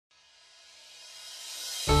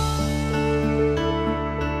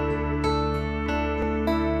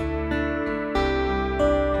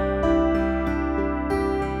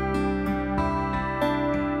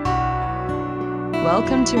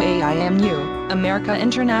Welcome to AIMU, America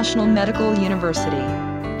International Medical University.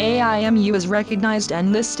 AIMU is recognized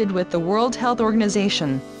and listed with the World Health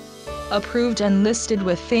Organization. Approved and listed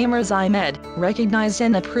with FAMERS IMED, recognized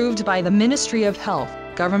and approved by the Ministry of Health,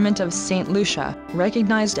 Government of St. Lucia,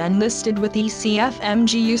 recognized and listed with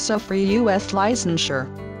ECFMG for US licensure.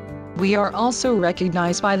 We are also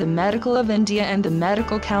recognized by the Medical of India and the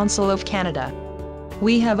Medical Council of Canada.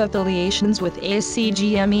 We have affiliations with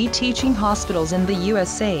ASCGME teaching hospitals in the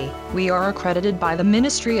USA. We are accredited by the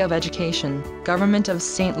Ministry of Education, Government of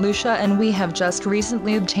St. Lucia, and we have just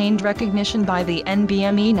recently obtained recognition by the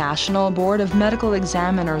NBME National Board of Medical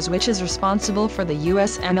Examiners, which is responsible for the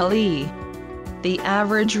USMLE. The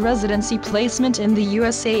average residency placement in the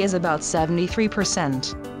USA is about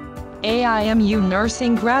 73%. AIMU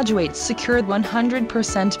nursing graduates secured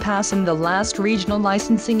 100% pass in the last regional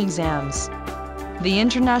licensing exams. The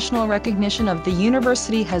international recognition of the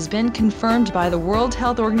university has been confirmed by the World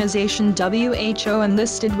Health Organization (WHO) and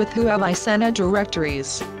listed with WHO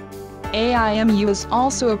directories. AIMU is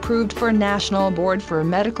also approved for National Board for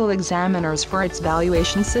Medical Examiners for its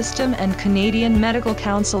valuation system and Canadian Medical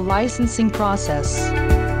Council licensing process.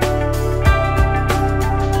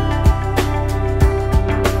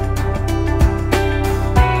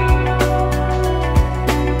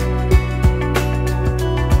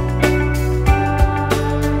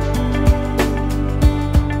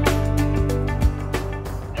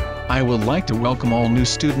 I would like to welcome all new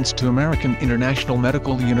students to American International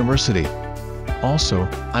Medical University. Also,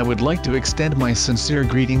 I would like to extend my sincere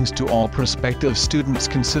greetings to all prospective students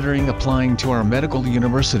considering applying to our medical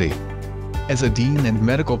university. As a dean and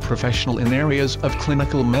medical professional in areas of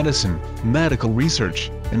clinical medicine, medical research,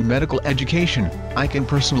 and medical education, I can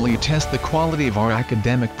personally attest the quality of our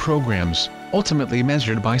academic programs, ultimately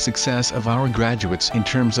measured by success of our graduates in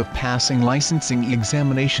terms of passing licensing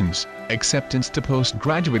examinations, acceptance to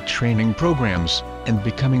postgraduate training programs, and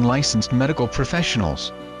becoming licensed medical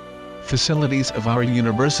professionals. Facilities of our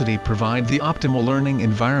university provide the optimal learning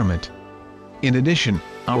environment. In addition,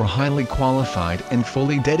 our highly qualified and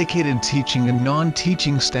fully dedicated teaching and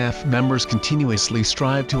non-teaching staff members continuously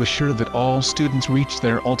strive to assure that all students reach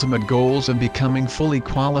their ultimate goals of becoming fully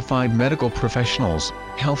qualified medical professionals,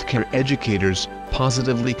 healthcare educators,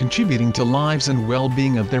 positively contributing to lives and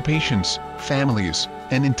well-being of their patients, families,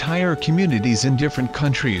 and entire communities in different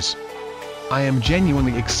countries. I am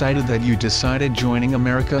genuinely excited that you decided joining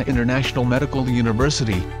America International Medical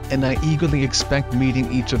University, and I eagerly expect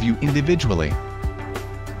meeting each of you individually.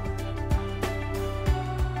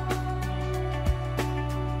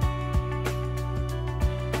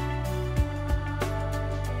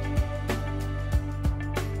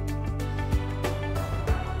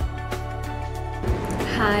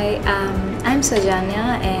 Hi, I'm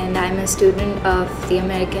Sajanya and I'm a student of the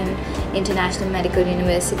American International Medical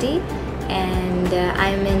University, and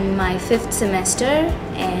I'm in my 5th semester,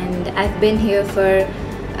 and I've been here for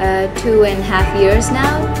 2.5 years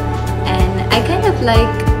now, and I kind of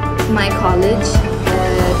like my college.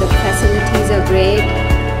 The facilities are great,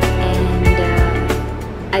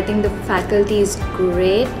 and I think the faculty is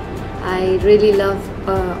great. I really love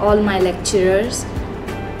all my lecturers.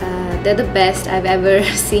 They're the best I've ever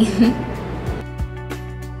seen.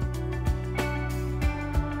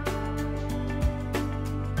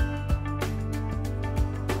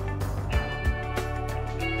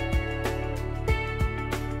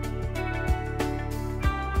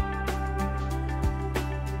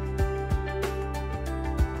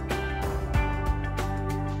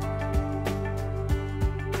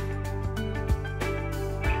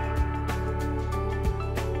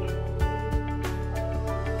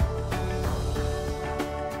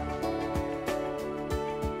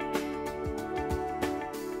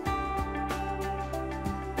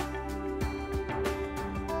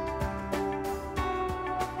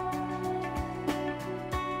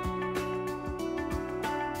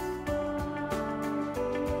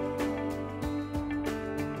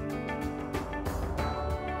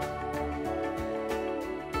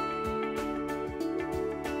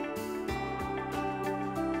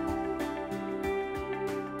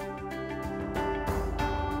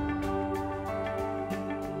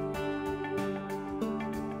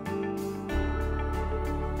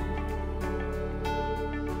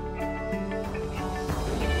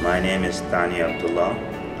 My name is Thani Abdullah.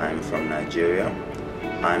 I'm from Nigeria.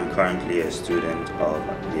 I'm currently a student of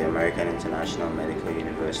the American International Medical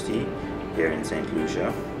University here in St.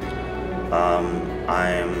 Lucia. I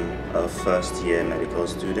am a first-year medical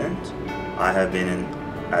student. I have been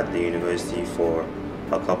at the university for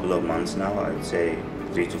a couple of months now, I'd say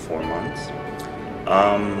 3 to 4 months.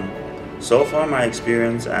 So far my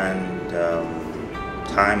experience and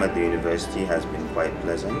time at the university has been quite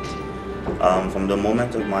pleasant. From the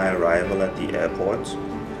moment of my arrival at the airport,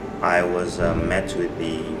 I was met with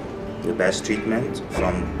the best treatment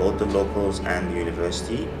from both the locals and the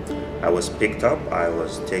university. I was picked up, I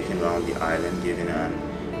was taken around the island, given an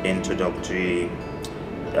introductory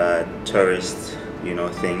tourist,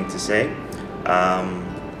 thing to say.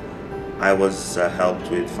 I was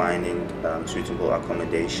helped with finding suitable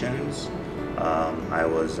accommodations. I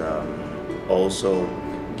was also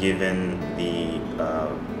given the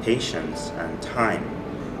patience and time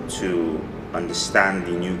to understand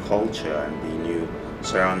the new culture and the new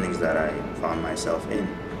surroundings that I found myself in.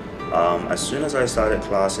 As soon as I started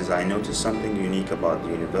classes, I noticed something unique about the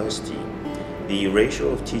university. The ratio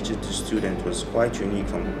of teacher to student was quite unique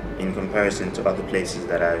in comparison to other places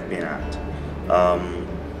that I've been at.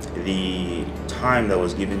 The time that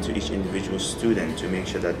was given to each individual student to make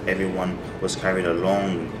sure that everyone was carried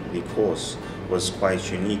along the course was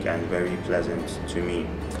quite unique and very pleasant to me.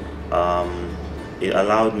 It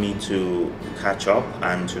allowed me to catch up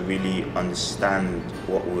and to really understand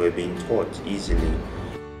what we were being taught easily.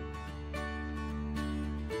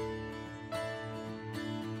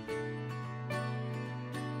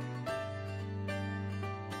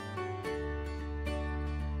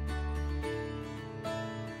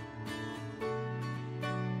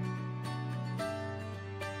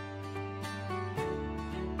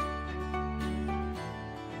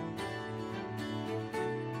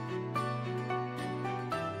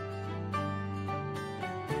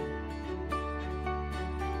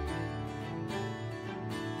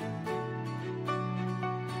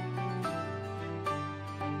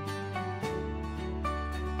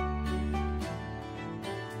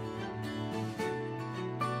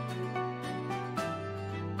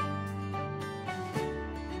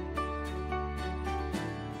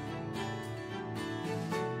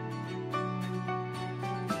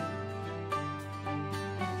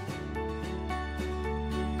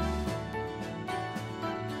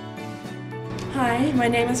 Hi, my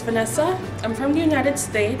name is Vanessa. I'm from the United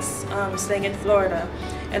States, staying in Florida,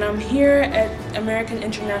 and I'm here at American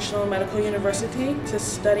International Medical University to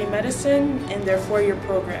study medicine in their 4-year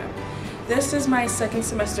program. This is my second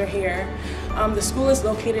semester here. The school is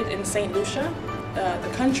located in St. Lucia. The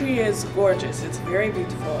country is gorgeous, it's very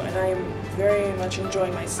beautiful, and I am very much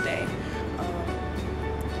enjoying my stay.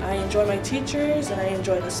 I enjoy my teachers and I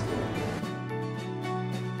enjoy the school.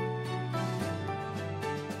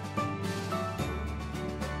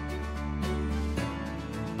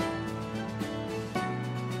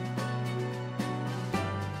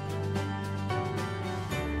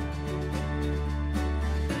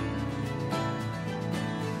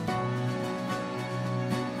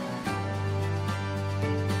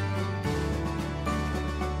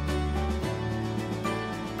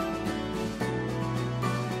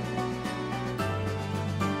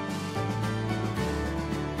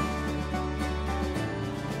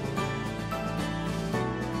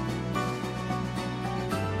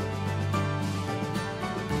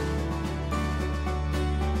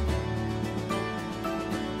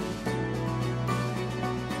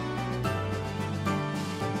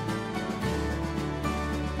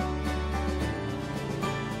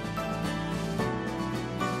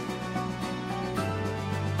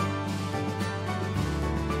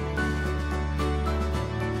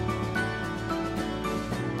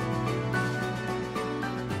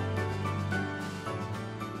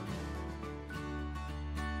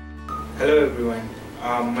 Hello everyone,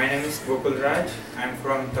 my name is Gokul Raj. I'm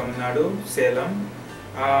from Tamil Nadu, Salem.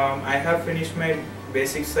 I have finished my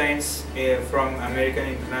basic science from American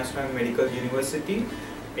International Medical University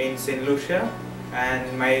in St. Lucia,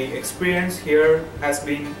 and my experience here has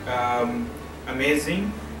been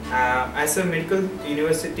amazing. As a medical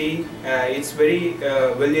university, it's very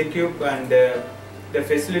well equipped, and the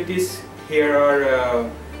facilities here are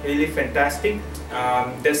really fantastic.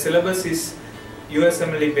 The syllabus is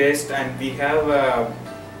USMLE based, and we have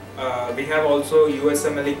also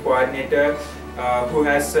USMLE coordinator who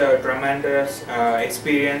has tremendous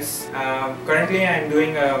experience. Currently I am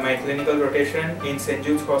doing my clinical rotation in St.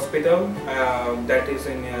 Jude's Hospital, that is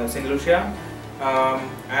in St. Lucia. I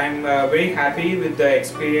am very happy with the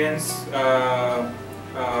experience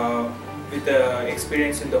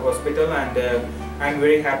in the hospital, and I am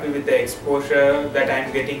very happy with the exposure that I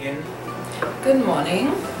am getting in. Good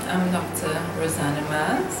morning, I'm Dr. Rosanna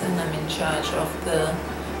Maz, and I'm in charge of the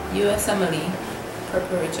USMLE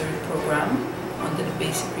preparatory program under the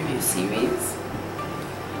Basic Review Series.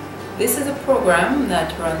 This is a program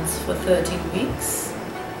that runs for 13 weeks,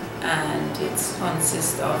 and it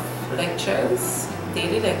consists of lectures,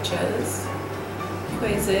 daily lectures,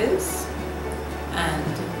 quizzes,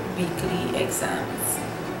 and weekly exams.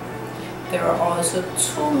 There are also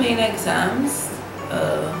two main exams,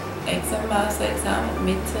 exam master exam at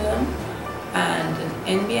midterm and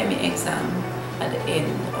an NBME exam at the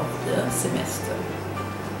end of the semester.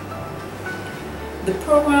 The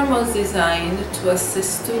program was designed to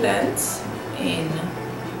assist students in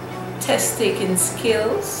test-taking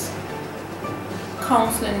skills,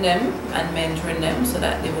 counseling them and mentoring them so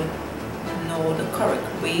that they would know the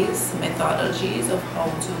correct ways, methodologies of how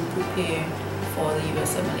to prepare for the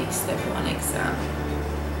USMLE Step 1 exam.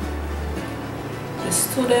 The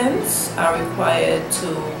students are required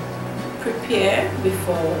to prepare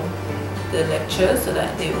before the lectures so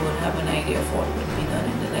that they would have an idea of what would be done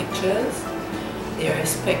in the lectures. They are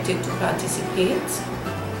expected to participate.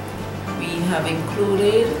 We have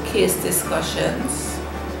included case discussions,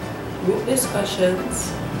 group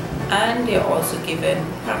discussions, and they are also given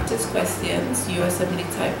practice questions, USMLE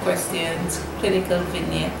type questions, clinical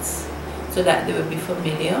vignettes, so that they will be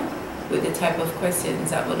familiar with the type of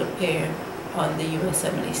questions that will appear on the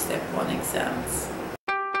USMLE Step 1 exams.